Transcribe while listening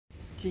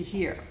to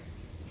here.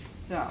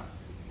 So,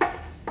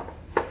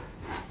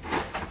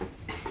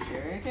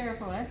 very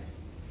carefully,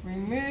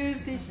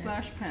 remove the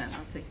splash pen.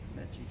 Let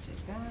you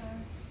take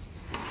that.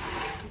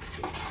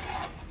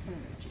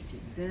 Let you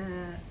take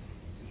that.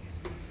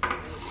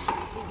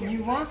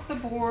 You want the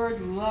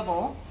board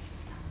level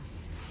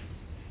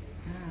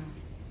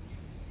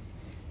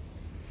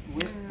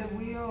with the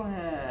wheel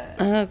head.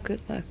 Oh,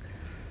 good luck.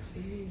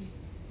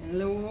 And a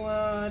little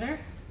water.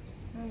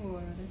 A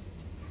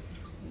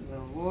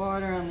little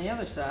water on the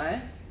other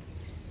side.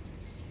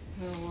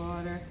 A little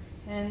water.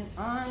 And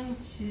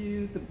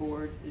onto the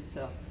board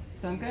itself.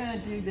 So I'm going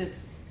to do this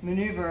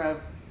maneuver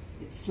of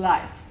it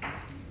slides.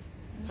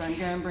 So I'm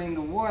going to bring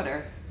the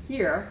water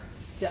here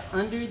to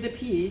under the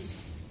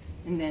piece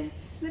and then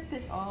slip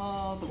it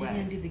all the way. So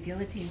you're going to do the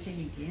guillotine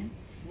thing again?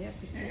 Yep.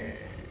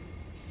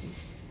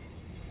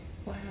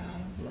 Wow,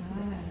 look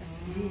at that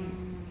speed.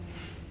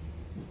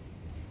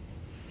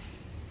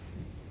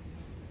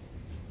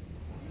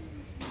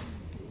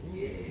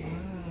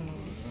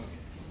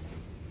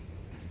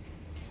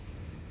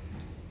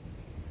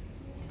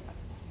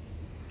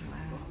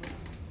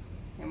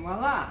 And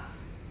voila.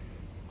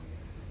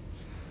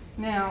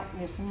 Now,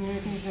 there's some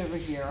noogies over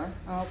here.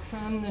 I'll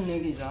trim the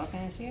noogies off.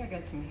 And see, I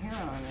got some hair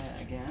on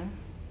it again.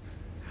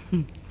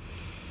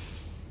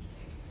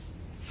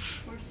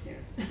 Horse hair.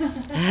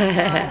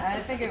 I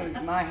think it was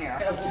my hair.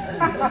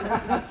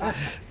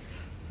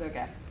 It's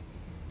okay.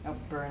 I'll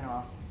burn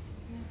off.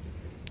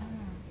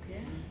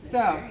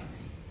 So,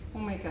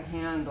 we'll make a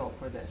handle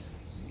for this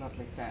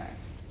lovely thing.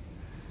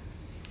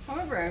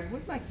 However, I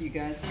would like you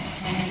guys to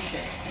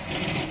handshake.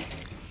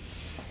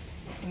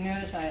 You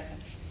notice I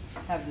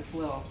have this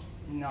little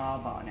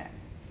knob on it.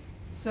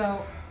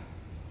 So,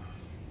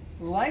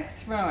 like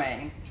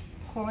throwing,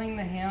 pulling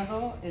the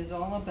handle is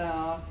all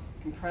about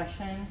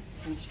compression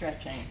and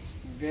stretching.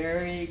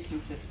 Very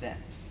consistent.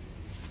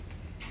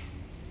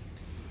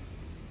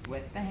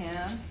 With the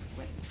hand,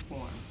 with the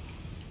form.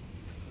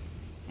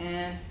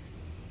 And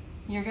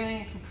you're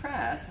going to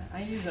compress.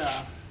 I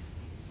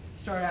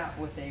start out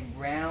with a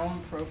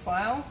round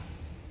profile.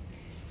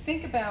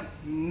 Think about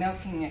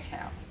milking a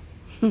cow.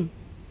 And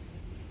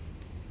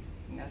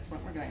that's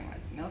what we're going with,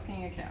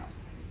 milking a cow.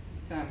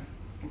 So I'm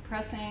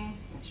compressing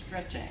and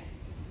stretching,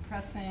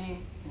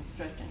 compressing and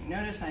stretching.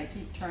 Notice I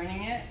keep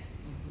turning it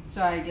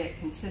so I get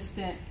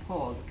consistent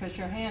pull, because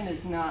your hand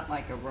is not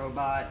like a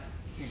robot.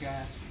 You're going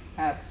to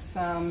have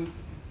some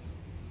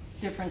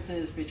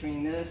differences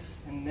between this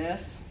and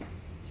this.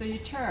 So you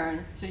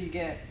turn so you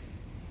get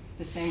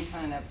the same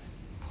kind of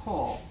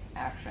pull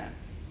action.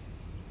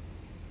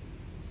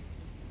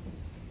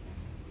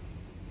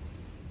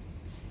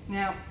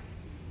 Now,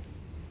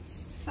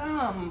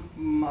 some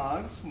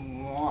mugs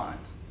want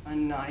a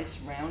nice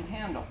round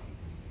handle.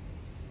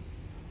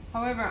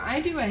 However,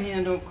 I do a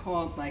handle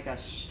called like a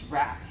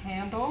strap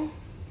handle.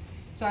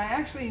 So I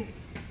actually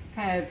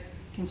kind of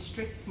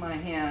constrict my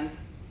hand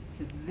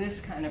to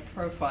this kind of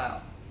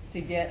profile to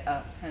get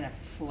a kind of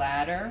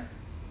flatter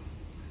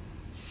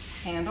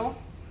handle.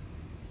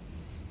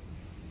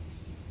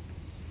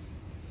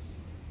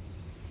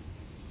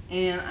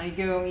 And I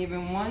go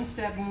even one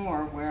step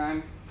more where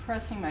I'm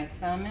pressing my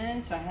thumb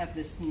in, so I have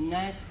this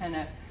nice kind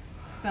of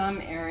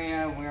thumb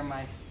area where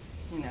my,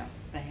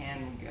 the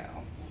hand would go.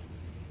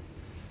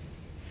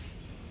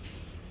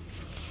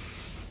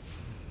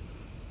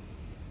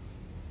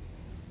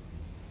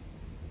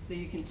 So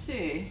you can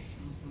see,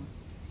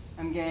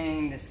 I'm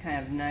getting this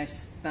kind of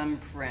nice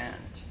thumbprint.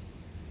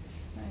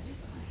 Nice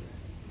thumbprint.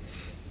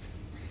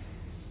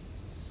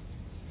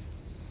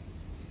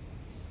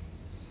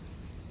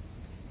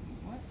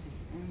 What is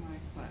in my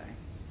clay?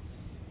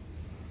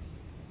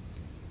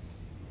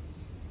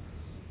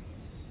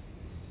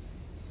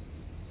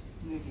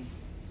 Movies.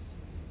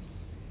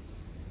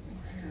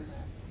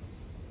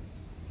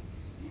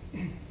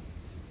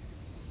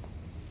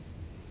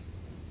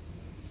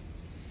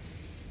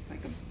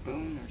 Like a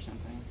bone or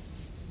something.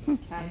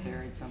 Cat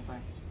buried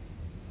something.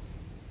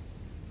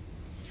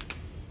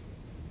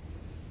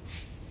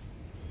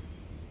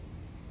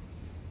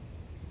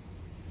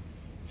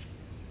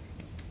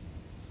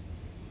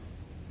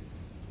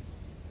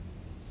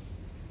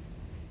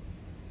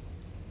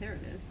 There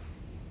it is.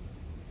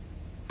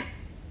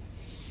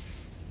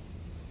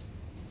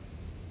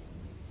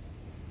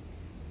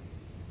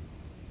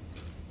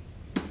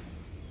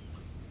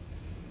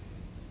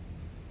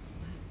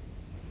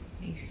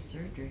 Major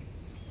surgery.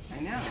 I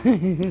know.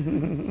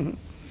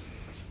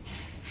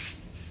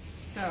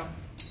 So,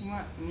 you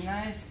want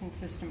nice,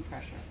 consistent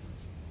pressure.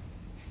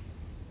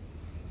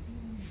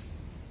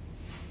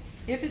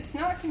 If it's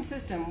not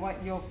consistent,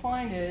 what you'll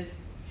find is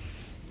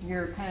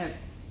you're kind of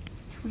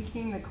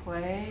tweaking the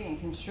clay and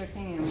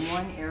constricting in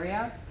one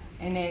area,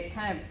 and it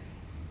kind of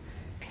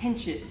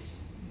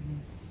pinches.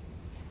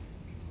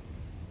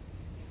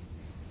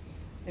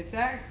 If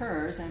that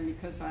occurs, and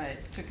because I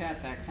took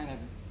out that kind of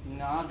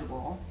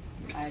nodule,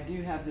 I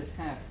do have this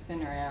kind of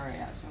thinner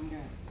area, so I'm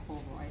going to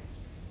pull right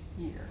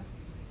here,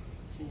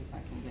 see if I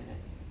can get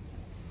it.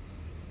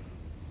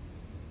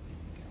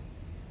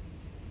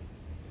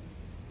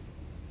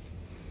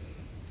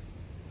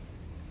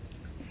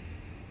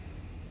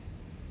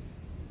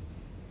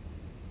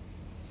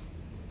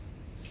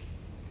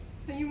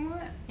 you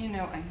want, you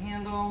know, a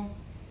handle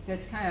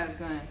that's kind of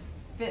going to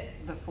fit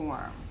the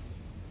form.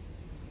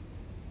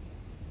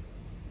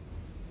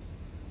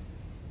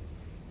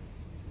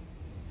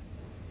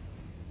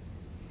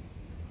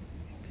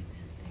 Put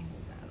that thing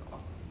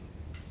That'll-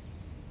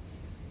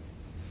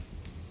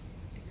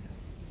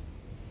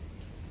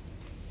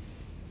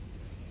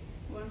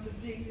 Was the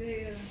big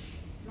there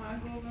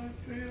not going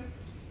through?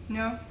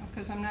 No,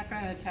 because I'm not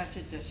going to attach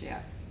it just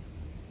yet.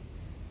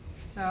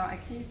 So I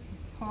keep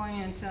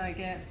pulling until I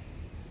get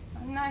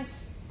a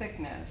nice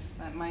thickness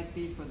that might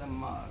be for the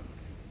mug.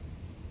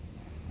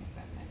 I think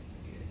that might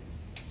be good.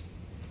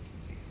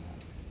 Big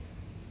mug.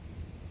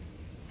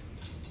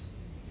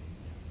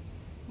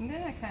 And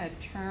then I kind of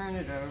turn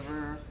it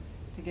over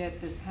to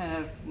get this kind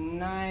of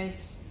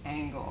nice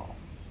angle.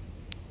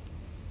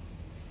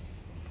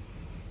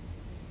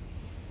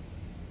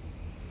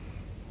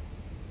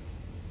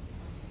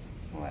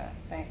 What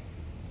I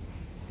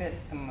fit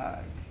the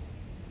mug.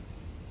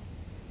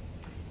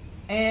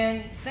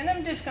 And then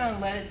I'm just going to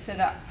let it sit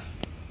up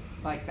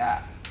like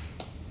that.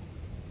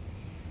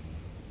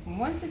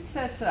 Once it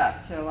sets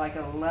up to like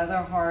a leather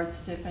hard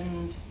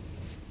stiffened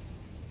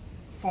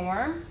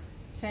form,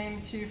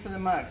 same too for the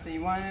mug. So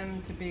you want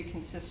them to be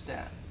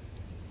consistent.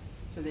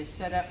 So they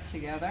set up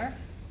together.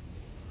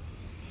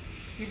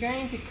 You're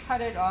going to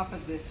cut it off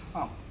of this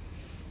hump.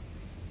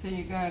 So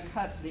you're going to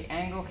cut the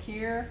angle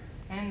here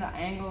and the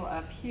angle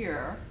up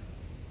here,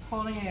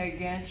 holding it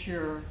against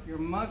your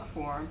mug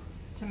form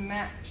to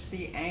match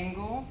the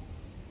angle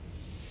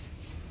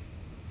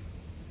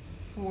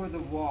for the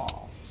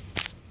wall.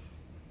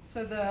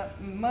 So the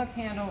mug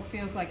handle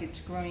feels like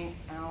it's growing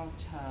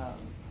out of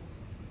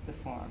the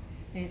form.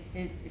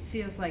 It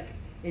feels like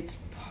it's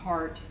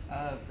part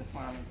of the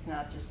form. It's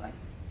not just like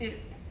it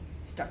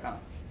stuck on.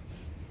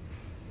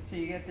 So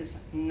you get this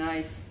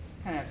nice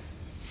kind of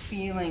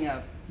feeling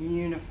of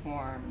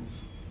uniform,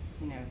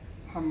 you know,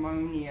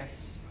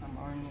 harmonious. How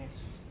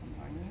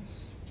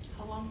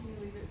long do you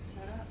leave it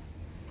set up?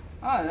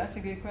 Oh, that's a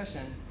good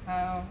question.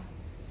 How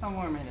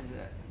warm is it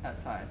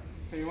outside?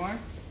 Pretty warm?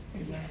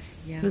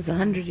 Yes. Yeah. It was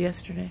 100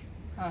 yesterday.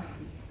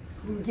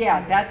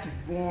 Yeah, that's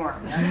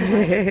warm.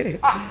 That's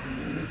hot.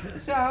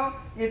 So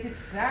if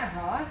it's that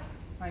hot,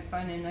 I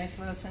find a nice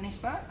little sunny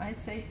spot.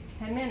 I'd say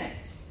 10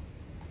 minutes.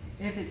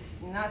 If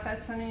it's not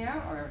that sunny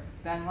out or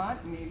that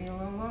hot, maybe a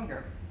little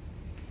longer.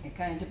 It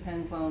kind of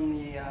depends on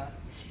the.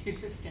 You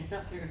just stand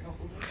up there and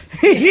hold it.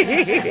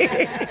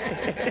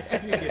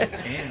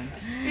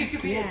 It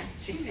could be Yeah.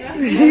 a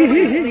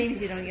These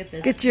things you don't get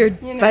the. Get your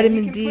You know,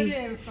 vitamin you can D. put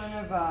it in front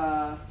of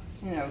a,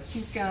 you know,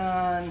 heat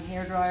gun,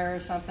 hair dryer or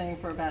something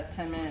for about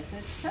 10 minutes.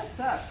 It sets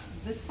up.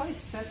 This place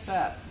sets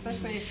up,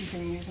 especially if you've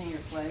been using your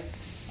clay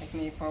like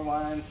me for a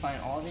while and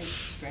find all these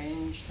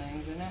strange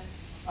things in it.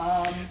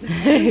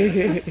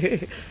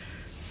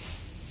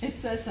 It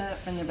sets up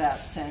in about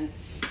 10,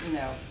 you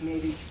know,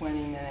 maybe 20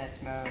 minutes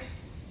most.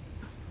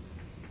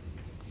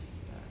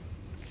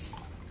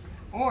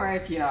 Or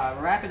if you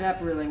wrap it up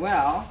really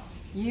well,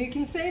 you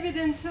can save it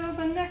until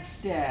the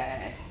next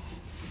day.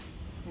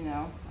 You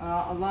know,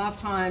 a lot of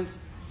times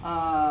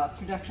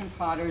production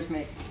potters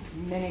make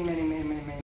many